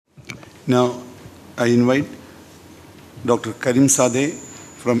Now, I invite Dr. Karimzadeh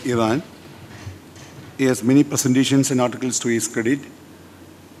from Iran. He has many presentations and articles to his credit.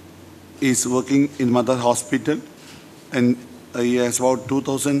 He is working in Mother Hospital and he has about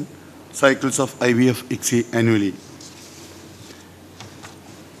 2,000 cycles of IVF ICSI annually.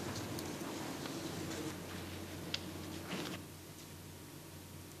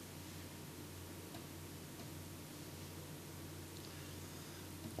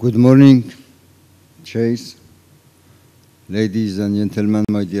 Good morning, Chase, ladies and gentlemen,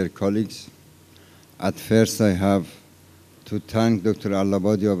 my dear colleagues. At first, I have to thank Dr.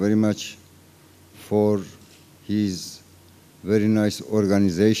 Allabadia very much for his very nice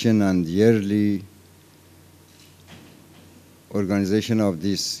organization and yearly organization of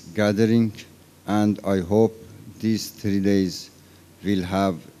this gathering. And I hope these 3 days will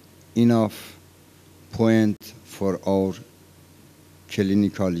have enough point for our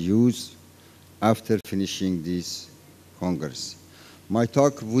clinical use after finishing this Congress. My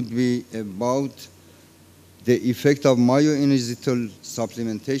talk would be about the effect of myoinositol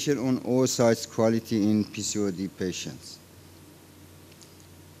supplementation on oocytes quality in PCOD patients.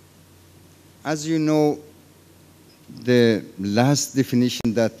 As you know, the last definition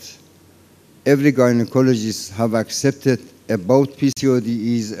that every gynecologist have accepted about PCOD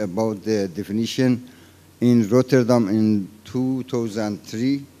is about the definition in Rotterdam in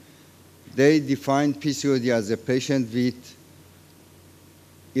 2003. They defined PCOD as a patient with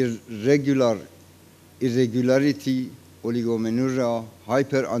irregularity, oligomenorrhea,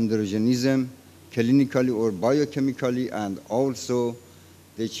 hyperandrogenism, clinically or biochemically, and also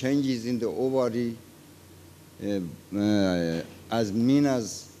the changes in the ovary as mean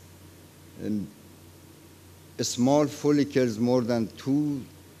as small follicles, more than 2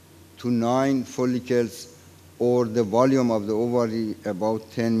 to 9 follicles, or the volume of the ovary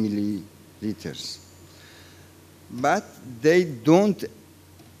about 10 milliliters. But they don't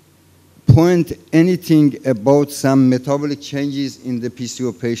point anything about some metabolic changes in the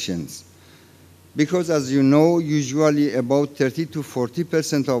PCO patients. Because as you know, usually about 30 to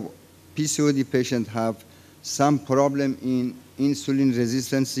 40% of PCOD patients have some problem in insulin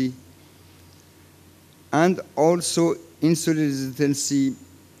resistance, and also insulin resistance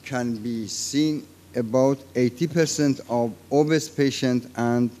can be seen about 80% of obese patients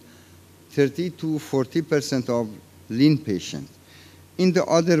and 30 to 40% of lean patients. In the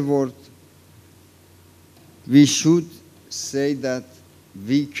other words, we should say that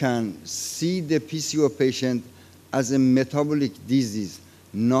we can see the PCO patient as a metabolic disease,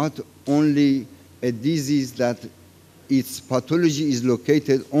 not only a disease that its pathology is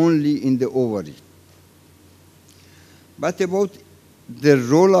located only in the ovary. But about the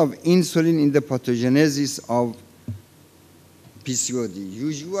role of insulin in the pathogenesis of PCOD.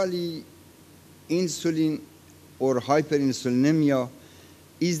 Usually, insulin or hyperinsulinemia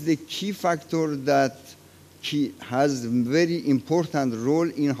is the key factor that has very important role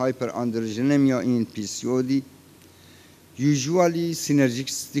in hyperandrogenemia in PCOD. Usually,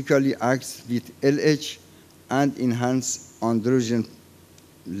 synergistically acts with LH and enhance androgen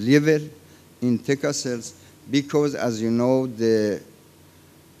level in TECA cells because, as you know, the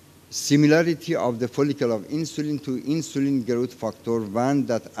similarity of the follicle of insulin to insulin growth factor 1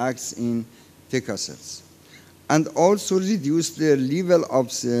 that acts in TECA cells. And also reduce the level of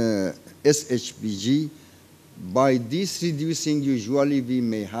SHBG. By this reducing, usually we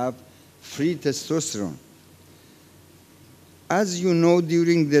may have free testosterone. As you know,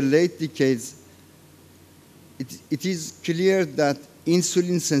 during the late decades, it is clear that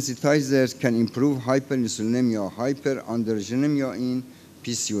insulin sensitizers can improve hyperinsulinemia, hyperandrogenemia in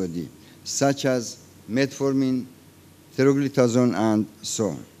PCOD, such as metformin, tiroglitazone, and so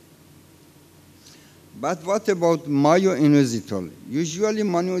on. But what about myoinositol? Usually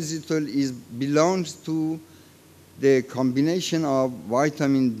myoinositol belongs to the combination of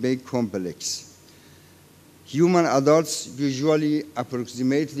vitamin B complex. Human adults usually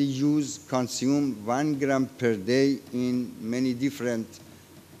approximately consume 1 gram per day in many different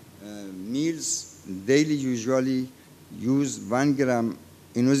meals. Daily usually use 1 gram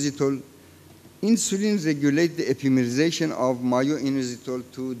inositol. Insulin regulates the epimerization of myoinositol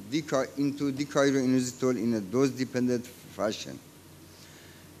into dikairoinositol in a dose-dependent fashion.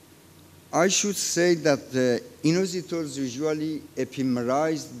 I should say that the inositols usually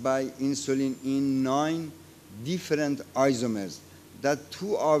epimerized by insulin in 9 different isomers, that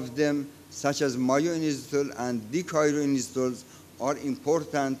 2 of them, such as myoinositol and dikairoinositols, are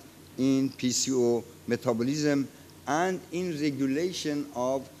important in PCO metabolism and in regulation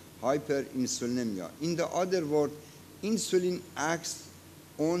of hyperinsulinemia. In the other word, insulin acts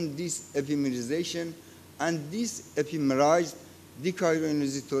on this epimerization, and this epimerized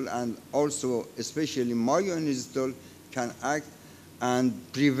dikairoinositol and also especially myoinositol can act and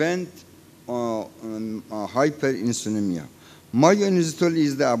prevent hyperinsulinemia. Myoinositol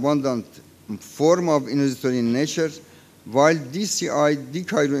is the abundant form of inositol in nature, while DCI,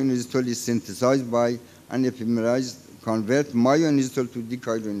 dikairoinositol, is synthesized by an epimerized convert myoinositol to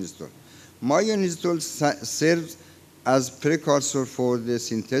dikairoinositol. Myoinositol serves as precursor for the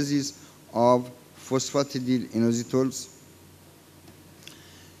synthesis of phosphatidyl inositols.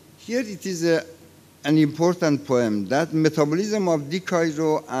 Here it is an important poem that metabolism of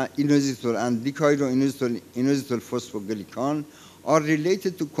dikairoinositol and dikairoinositol phosphoglycan are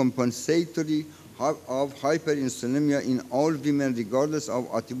related to compensatory of hyperinsulinemia in all women regardless of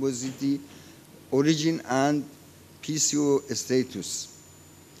adiposity, origin, and PCO status.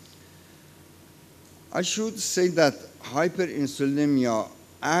 I should say that hyperinsulinemia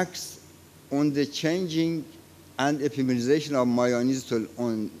acts on the changing and epimerization of myoinositol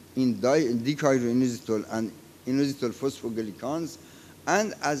in dikairoinositol and inositol phosphoglycans,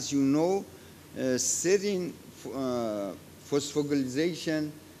 and as you know, serine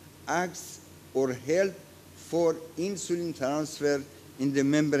phosphogylation acts or help for insulin transfer in the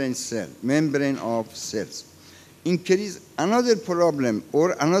membrane of cells. Another problem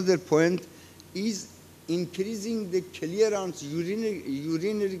or another point is increasing the clearance,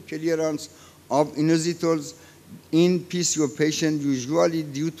 urinary clearance of inositols in PCO patients, usually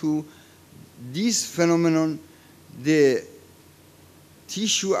due to this phenomenon, the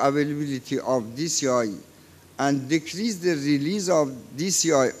tissue availability of DCI and decrease the release of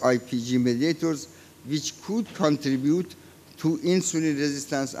DCI IPG mediators, which could contribute to insulin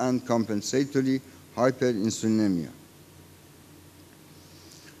resistance and compensatory hyperinsulinemia.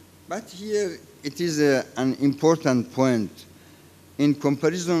 But here it is an important point in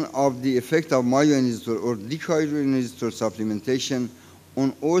comparison of the effect of myoinositol or dikairoinositol supplementation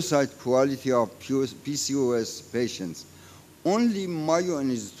on oocyte quality of PCOS patients. Only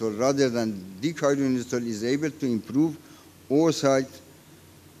myoinositol rather than dikairoinositol is able to improve oocyte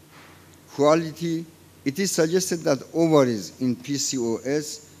quality. It is suggested that ovaries in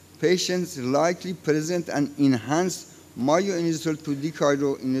PCOS patients likely present an enhanced myoinositol to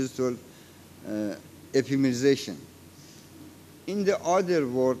dikairoinositol epimerization. In the other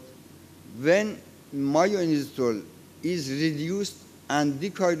word, when myoinositol is reduced and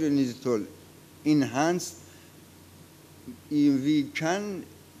dikairoinositol enhanced, we can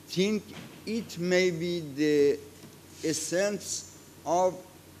think it may be the essence of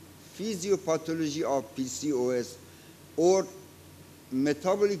physiopathology of PCOS or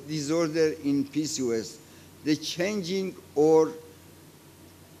metabolic disorder in PCOS, the changing or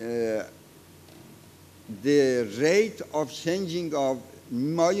the rate of changing of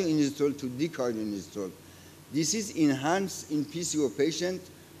myoinositol to dikairoinositol. This is enhanced in PCO patient,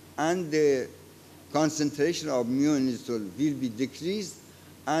 and the concentration of myoinositol will be decreased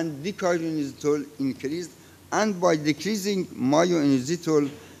and dikairoinositol increased, and by decreasing myoinositol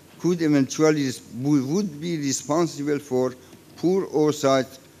could eventually would be responsible for poor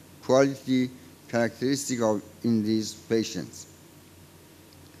oocyte quality characteristic in these patients.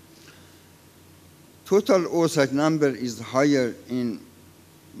 Total oocyte number is higher in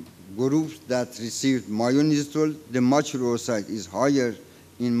groups that received myoinositol. The mature oocyte is higher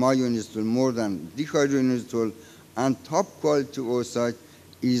in myoinositol more than dikairoinositol, and top quality oocyte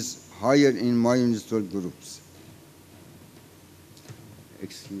is higher in myoinositol groups.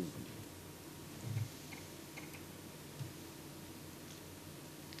 Excuse me.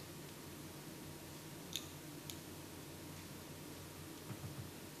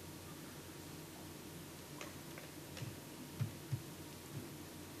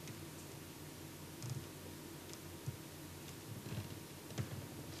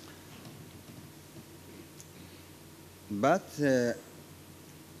 But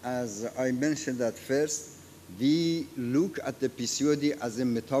as I mentioned at first, we look at the PCOD as a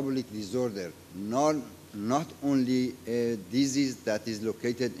metabolic disorder, not only a disease that is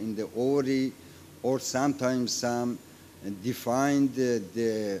located in the ovary, or sometimes some defined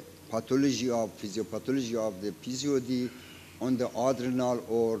the physiopathology of the PCOD on the adrenal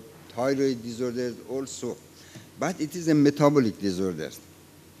or thyroid disorders also. But it is a metabolic disorder.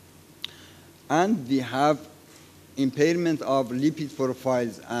 And we have impairment of lipid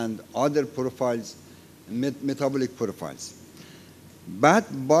profiles and other profiles, metabolic profiles.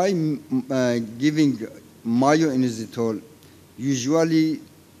 But by giving myoinositol, usually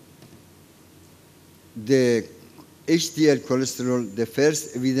the HDL cholesterol, the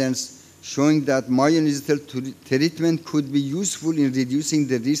first evidence showing that myoinositol treatment could be useful in reducing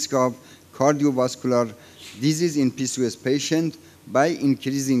the risk of cardiovascular disease in PCOS patients by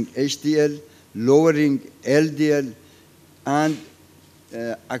increasing HDL, lowering LDL, and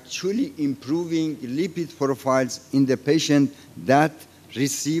actually improving lipid profiles in the patient that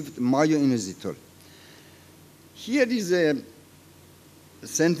received myoinositol. Here is a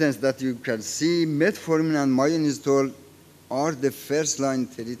sentence that you can see: metformin and myoinositol are the first-line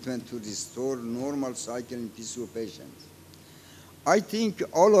treatment to restore normal cycle in PCOS patients. I think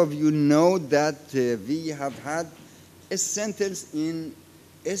all of you know that we have had a sentence in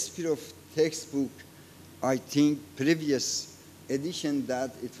Espirov textbook, I think previous edition,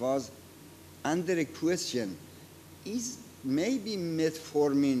 that it was under a question: is maybe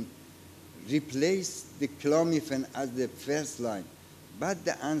metformin replace the clomiphene as the first line? But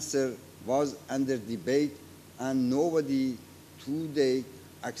the answer was under debate, and nobody today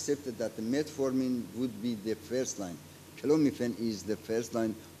accepted that the metformin would be the first line. Clomiphene is the first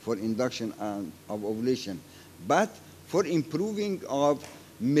line for induction of ovulation. But for improving of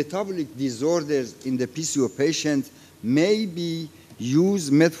metabolic disorders in the PCOS patient, maybe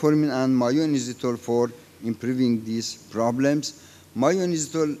use metformin and myoinositol for improving these problems.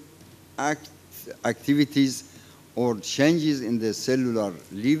 Myoinositol activities or changes in the cellular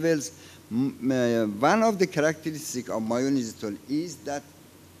levels. One of the characteristics of myoinositol is that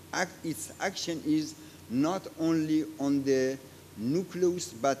its action is not only on the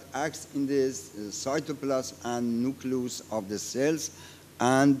nucleus, but acts in the cytoplasm and nucleus of the cells,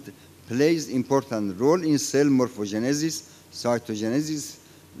 and plays important role in cell morphogenesis, cytogenesis,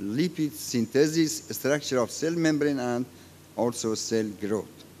 lipid synthesis, structure of cell membrane, and also cell growth.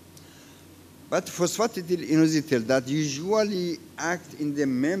 But phosphatidylinositol that usually act in the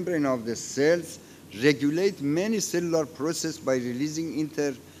membrane of the cells regulate many cellular processes by releasing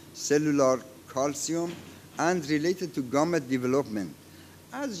intercellular calcium and related to gamete development.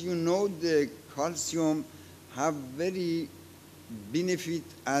 As you know, the calcium have very benefit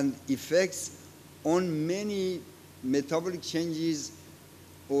and effects on many metabolic changes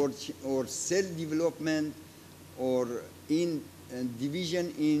or cell development or in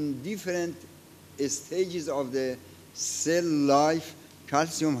division in different stages of the cell life.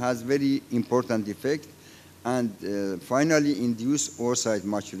 Calcium has very important effect, and finally induce oocyte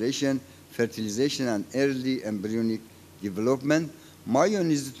maturation, fertilization, and early embryonic development.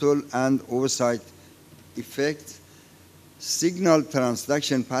 Myoinositol and oocyte effect signal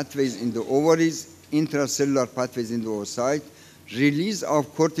transduction pathways in the ovaries, intracellular pathways in the oocyte, release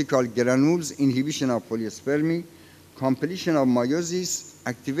of cortical granules, inhibition of polyspermy, completion of meiosis,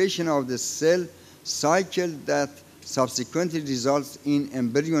 activation of the cell cycle that subsequently results in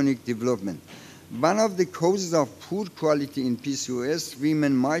embryonic development. One of the causes of poor quality in PCOS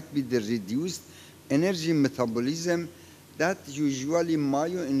women might be the reduced energy metabolism that usually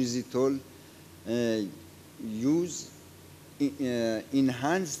myoinositol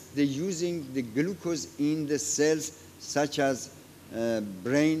enhance the using the glucose in the cells such as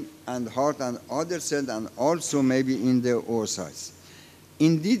brain and heart and other cells, and also maybe in the oocytes.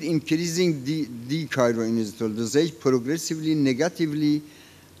 Indeed, increasing D-chiroinositol dosage progressively negatively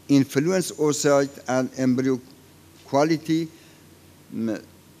influence oocyte and embryo quality.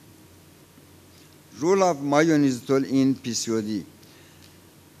 Role of myoinositol in PCOD.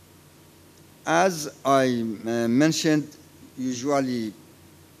 As I mentioned, usually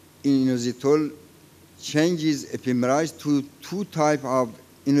inositol changes epimerase to two types of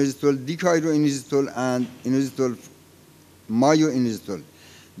inositol: dichiroinositol and inositol myoinositol.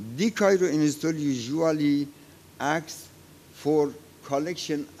 Dichiroinositol usually acts for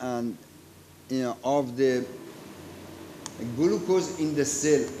collection and of the glucose in the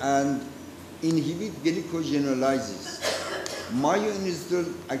cell and inhibit glycogenolysis.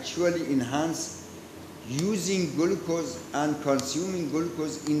 Myoinositol actually enhance using glucose and consuming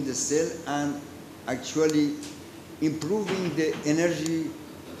glucose in the cell and actually improving the energy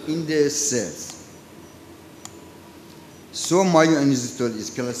in the cells. So myoinositol is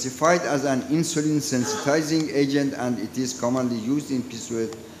classified as an insulin sensitizing agent, and it is commonly used in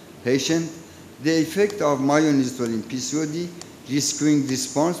PCOS patients. The effect of myoinositol in PCOD: rescuing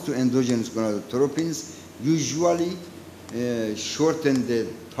response to endogenous gonadotropins, usually shorten the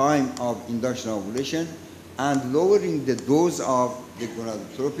time of induction ovulation, and lowering the dose of the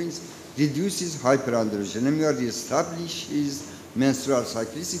gonadotropins, reduces hyperandrogenemia, reestablishes menstrual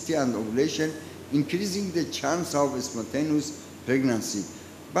cyclicity and ovulation, increasing the chance of spontaneous pregnancy.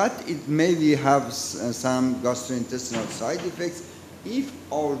 But it may have some gastrointestinal side effects if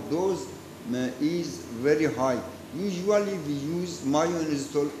our dose is very high. Usually we use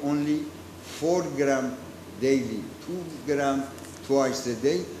myoinositol only 4 gram daily, 2 gram twice a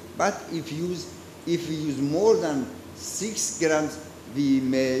day. But if we use more than 6 grams, we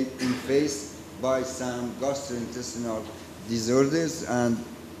may be faced by some gastrointestinal disorders and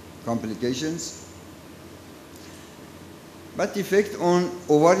complications. But effect on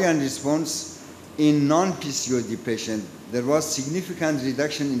ovarian response in non-PCOD patients, there was significant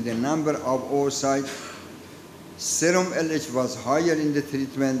reduction in the number of oocytes. Serum LH was higher in the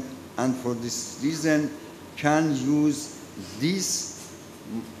treatment, and for this reason can use this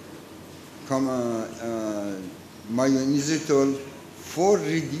myoinositol for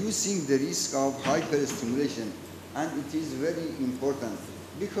reducing the risk of hyperstimulation. And it is very important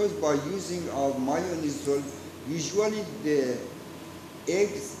because by using of myoinositol, usually the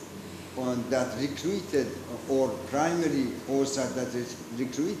eggs that recruited or primary oocyte that is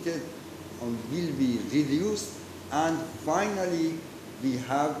recruited will be reduced, and finally we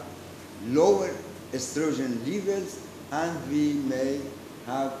have lower estrogen levels and we may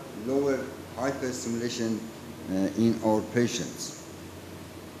have lower hyperstimulation in our patients.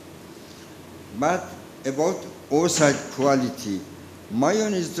 But about oocyte quality,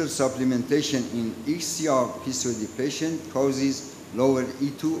 myoinositol supplementation in XCR PCOD patient causes lower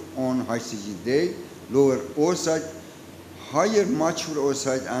E2 on HCG day, lower oocyte, higher mature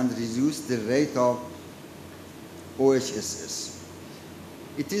oocyte, and reduce the rate of OHSS.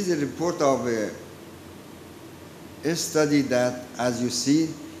 It is a report of a study that, as you see,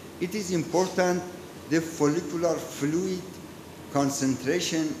 it is important the follicular fluid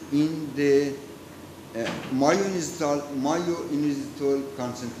concentration in the myoinositol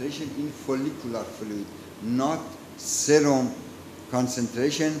concentration in follicular fluid, not serum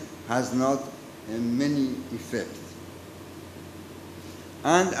concentration, has not many effect.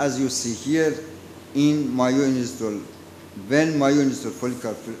 And as you see here, in myoinositol, when myoinositol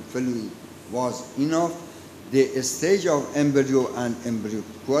follicular fluid was enough, the stage of embryo and embryo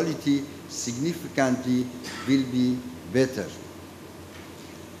quality significantly will be better.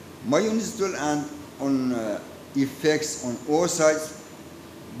 Myoinositol and on effects on oocytes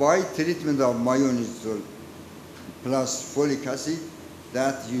by treatment of myoinositol plus folic acid,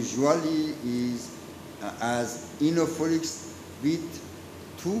 that usually is as inofolics with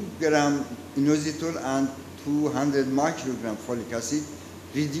 2 gram inositol and 200 microgram folic acid,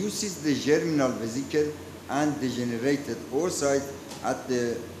 reduces the germinal vesicle and degenerated oocyte at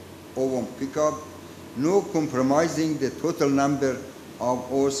the ovum pickup, no compromising the total number of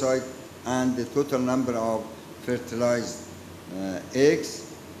oocyte and the total number of fertilized eggs.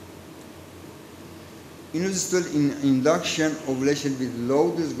 Inositol in induction ovulation with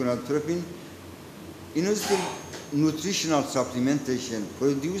low dose gonadotropin. Inositol nutritional supplementation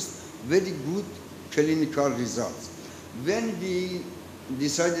produced very good clinical results. When we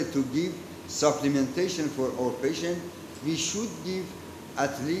decided to give supplementation for our patient, we should give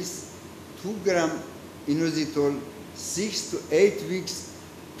at least 2 gram inositol 6 to 8 weeks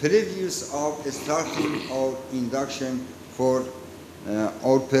previous of starting our induction for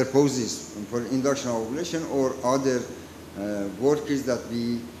our purposes, for induction of ovulation or other workers that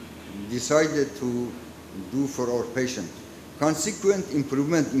we decided to do for our patient. Consequent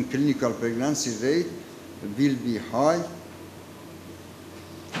improvement in clinical pregnancy rate will be high.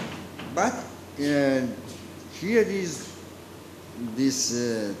 But here is this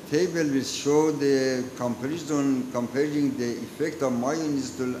table will show the comparison, comparing the effect of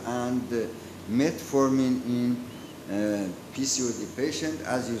myoinositol and metformin in PCOD patient.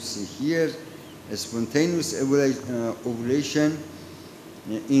 As you see here, a spontaneous ovulation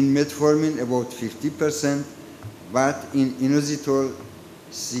in metformin about 50%, but in inositol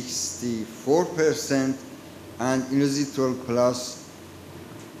 64%, and inositol plus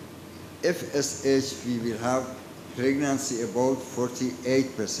FSH we will have pregnancy about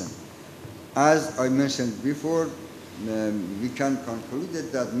 48%. As I mentioned before, we can conclude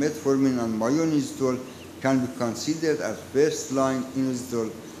that metformin and myoinositol can be considered as first-line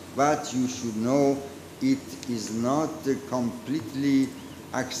inositol, but you should know it is not completely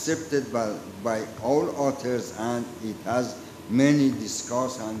accepted by all authors, and it has many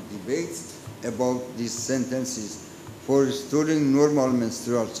discussions and debates about these sentences. For restoring normal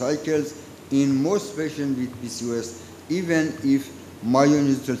menstrual cycles in most patients with PCOS, even if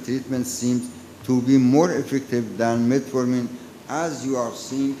myoinositol treatment seems to be more effective than metformin, as you are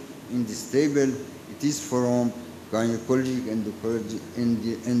seeing in this table. It is from gynecologic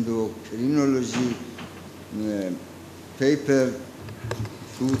endocrinology paper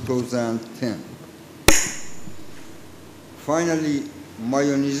 2010. Finally,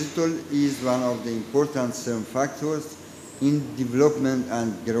 Myoinositol is one of the important serum factors in development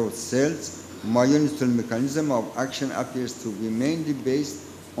and growth cells. Myoinositol mechanism of action appears to be mainly based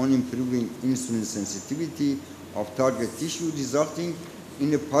on improving insulin sensitivity of target tissue, resulting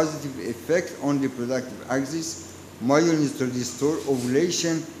in a positive effect on reproductive axis. Myoinositol restores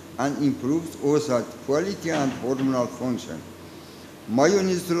ovulation and improves oocyte quality and hormonal function.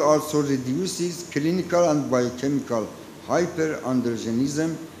 Myoinositol also reduces clinical and biochemical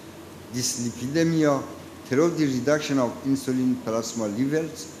hyperandrogenism, dyslipidemia, through the reduction of insulin plasma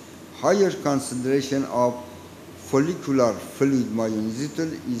levels. Higher concentration of follicular fluid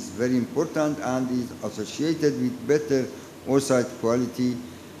myoinositol is very important and is associated with better oocyte quality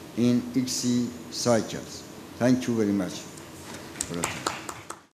in ICSI cycles. Thank you very much.